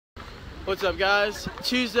What's up, guys?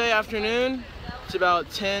 Tuesday afternoon. It's about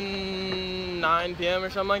 9 p.m.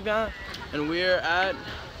 or something like that, and we're at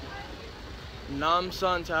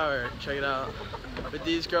Namsan Tower. Check it out. With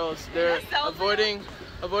these girls, they're avoiding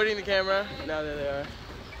the camera. Now there they are.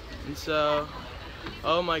 And so,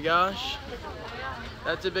 oh my gosh,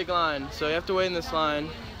 that's a big line. So you have to wait in this line,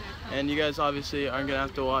 and you guys obviously aren't gonna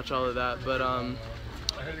have to watch all of that. But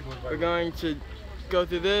we're going to go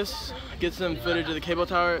through this, get some footage of the cable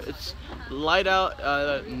tower. It's night out.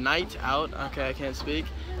 Okay, I can't speak,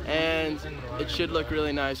 and it should look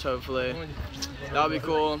really nice. Hopefully, that'll be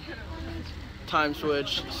cool. Time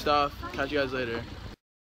switch stuff. Catch you guys later.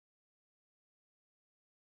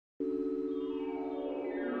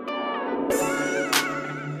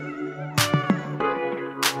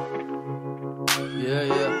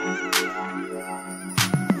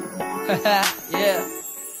 Yeah.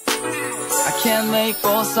 I can't wait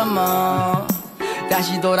for summer.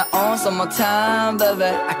 다시 돌아온 summertime, baby.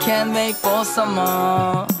 I can't wait for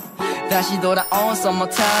summer. 다시 돌아온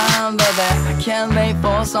summertime, baby. I can't wait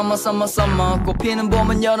for summer, summer, summer. 꽃피는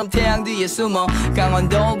봄은 여름 태양 뒤에 숨어.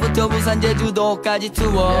 강원도부터 부산 제주도까지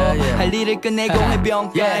투어. 할 일을 끝내고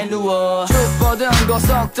해변가에 누워. 춥거든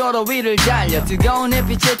고속도로 위를 달려. 뜨거운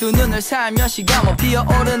햇빛에 두 눈을 살며시 감아.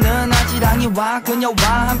 피어오르는 아지랑이와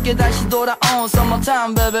그녀와 함께 다시 돌아온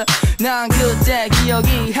summertime, baby. 난 그때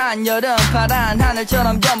기억이 한여름 파란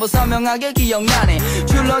하늘처럼 전부 선명하게 기억나네.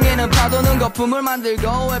 출렁이는 파도는 거품을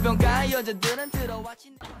만들고 해변가에 여자들은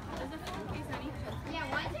들어왔지.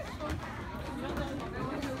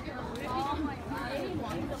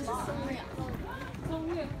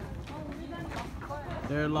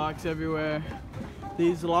 There are locks everywhere.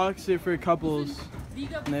 These locks are for couples,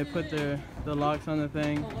 and they put the locks on the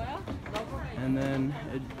thing, and then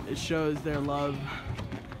it shows their love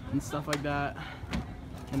and stuff like that.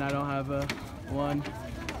 And I don't have one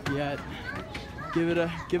yet. Give it a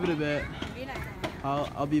bit.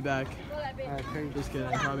 I'll be back. Just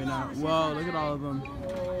kidding, probably not. Whoa, look at all of them.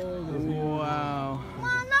 Wow.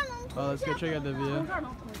 Oh, let's go check out the view.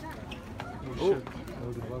 Oh.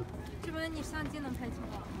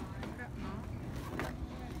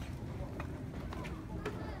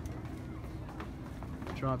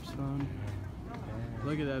 Drops phone.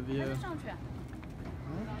 Look at that view.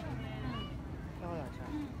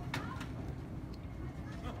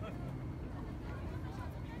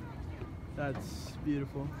 That's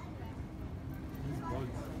beautiful.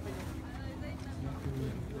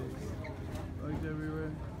 Bugs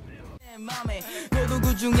everywhere. 모두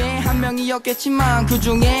그 중에 한 명이었겠지만 그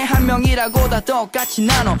중에 한 명이라고 다 똑같이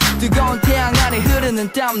나눠. 뜨거운 태양 아래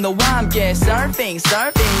흐르는 땀 너와 함께 surfing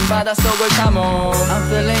바닷속을 탐험. I'm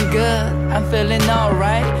feeling good, I'm feeling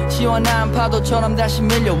alright. 시원한 파도처럼 다시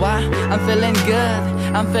밀려와. I'm feeling good,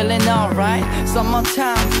 I'm feeling alright.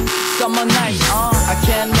 Summertime, summer night. I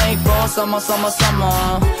can't wait for summer, summer,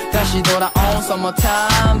 summer. 다시 돌아온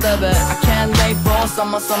summertime, baby. I can't wait for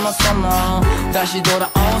summer, summer, summer. 다시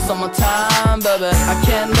돌아온 summertime, baby. I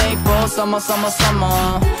can't wait for summer, summer,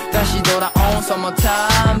 summer. 다시 돌아온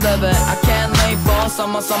summertime, baby. I can't wait for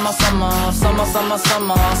summer, summer, summer. Summer, summer,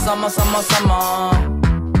 summer. Summer, summer, summer.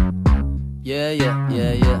 Yeah.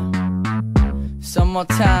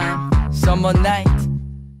 Summertime, summer night.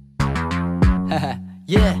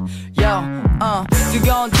 Yeah, yo,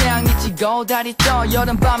 뜨거운 태양이 지고 달이 떠.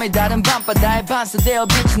 여름밤에 다른 밤바다에 반사되어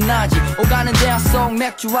빛이 나지. 오가는 대화 속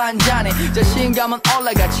맥주 한 잔에 자신감은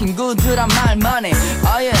올라가. 친구들아 말만 해.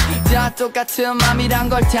 다 똑같은 맘이란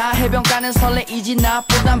걸 다. 해변가는 설레이지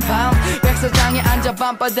나보단 밤. 백사장에 앉아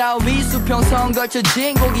밤바다 위 수평선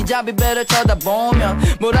걸쳐진 고기잡이 배를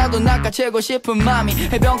쳐다보면 뭐라도 낚아채고 싶은 맘이.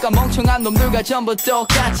 해변가 멍청한 놈들과 전부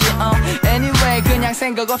똑같지. Anyway 그냥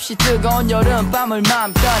생각 없이 뜨거운 여름밤을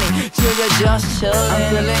맘 편히 즐겨 just chillin'. I'm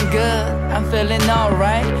feeling good, I'm feeling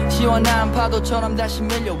alright. 시원한 파도처럼 다시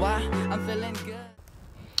밀려와. I'm feeling good.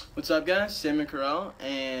 What's up, guys? Sam and Carell,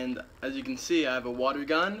 and as you can see, I have a water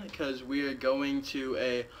gun because we are going to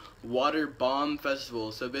a water bomb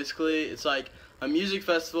festival. So basically, it's like a music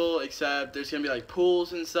festival, except there's gonna be like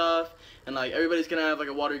pools and stuff, and like everybody's gonna have like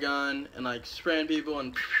a water gun and like spraying people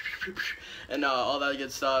and all that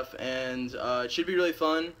good stuff, and it should be really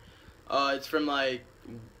fun. It's from like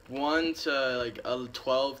 1 to like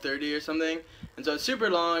 12:30 or something, and so it's super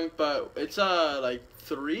long, but it's like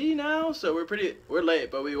 3 now, so we're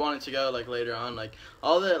late, but we wanted to go like later on. Like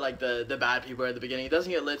all the bad people are at the beginning. It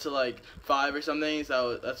doesn't get lit till like 5 or something,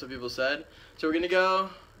 so that's what people said. So we're gonna go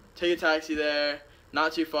take a taxi there,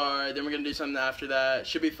 not too far, then we're gonna do something after that.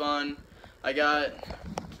 Should be fun. I got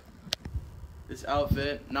this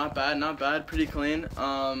outfit, not bad, pretty clean.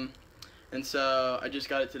 And so I just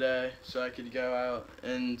got it today so I could go out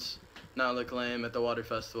and not look lame at the water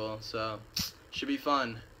festival. So should be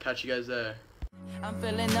fun. Catch you guys there. I'm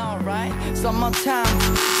feeling alright. Summertime,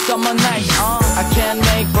 summer night. I can't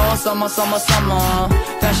make for summer.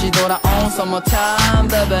 다시 돌아온 summertime,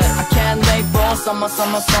 baby. I can't make for summer.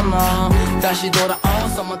 다시 돌아온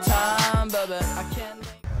summertime, baby. I can't make.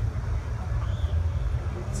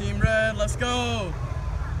 Team Red, let's go.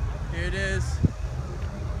 Here it is.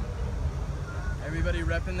 Everybody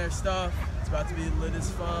repping their stuff. It's about to be lit as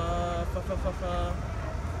fuck.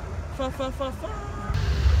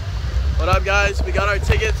 What up, guys? We got our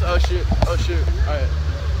tickets. Oh shoot. All right.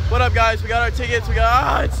 What up, guys? We got our tickets.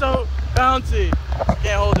 It's so bouncy.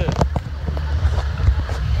 Can't hold it.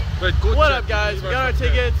 What up, guys? We got our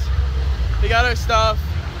tickets. We got our stuff.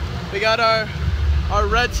 We got our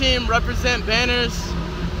red team represent banners.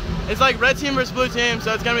 It's like red team versus blue team,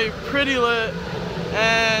 so it's gonna be pretty lit.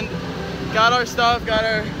 And got our stuff, got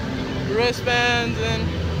our wristbands, and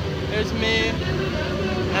there's me.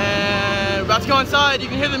 And we're about to go inside. You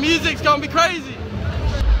can hear the music, it's gonna be crazy.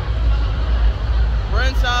 We're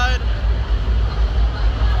inside.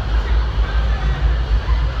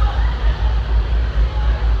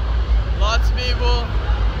 Lots of people,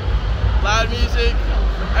 loud music,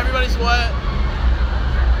 everybody's wet.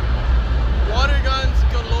 Water guns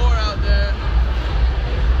galore out there.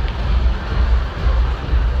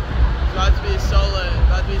 It's about to be so lit,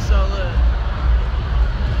 about to be so lit.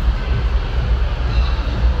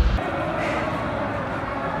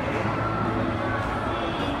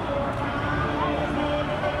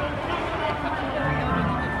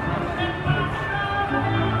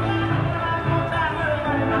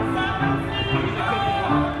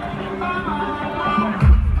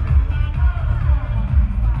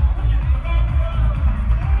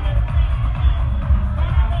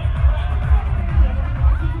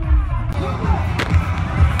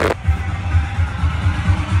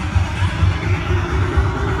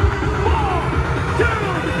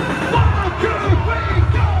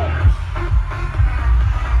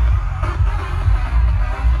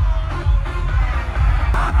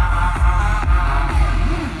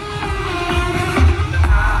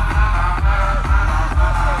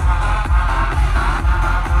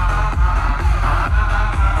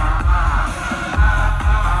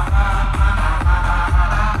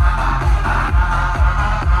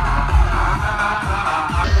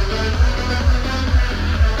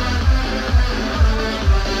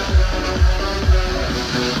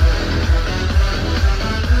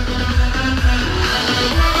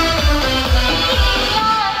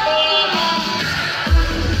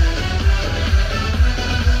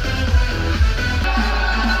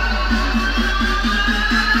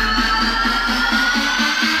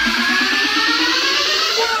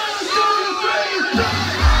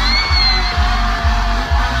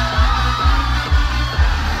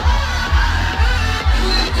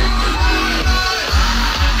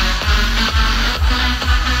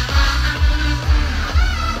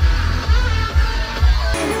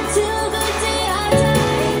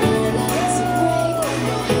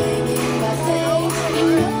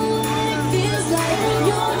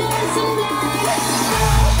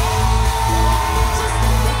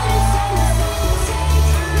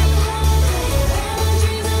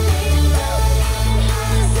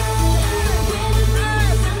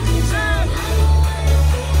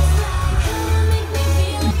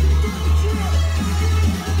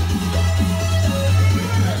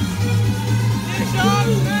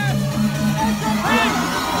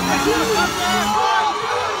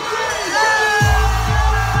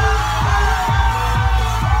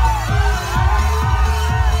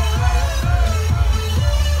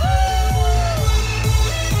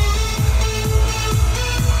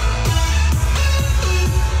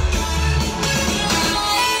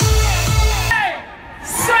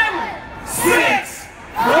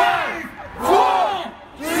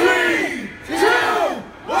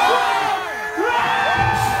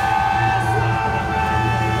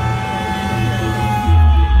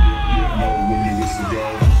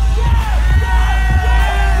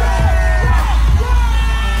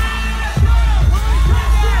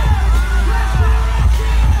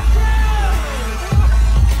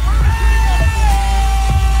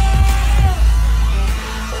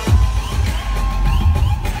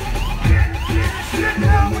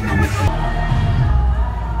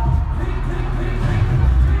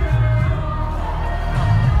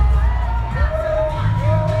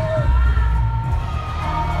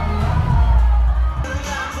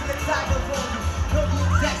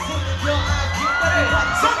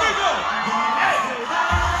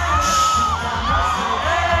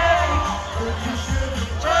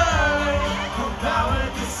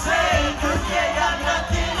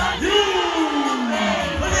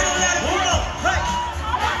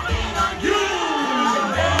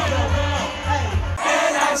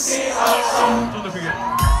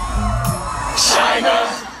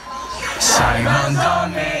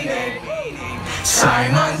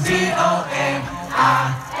 Simon Dominicoo.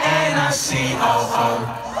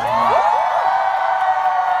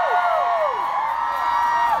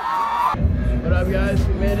 What up, guys?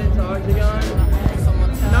 We made it to Octagon,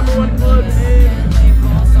 #1 club in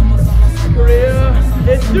Korea.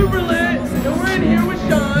 It's super lit, and we're in here with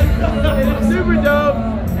Sean, and it's super dope.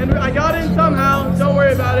 And I got in somehow, don't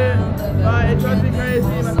worry about it. But it's about to be crazy,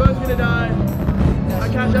 my phone's gonna die. I'll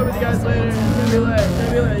catch up with you guys later. It's gonna be lit, it's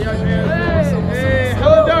gonna be lit. Yo, hey,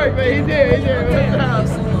 hella dark, but he's here, What's up?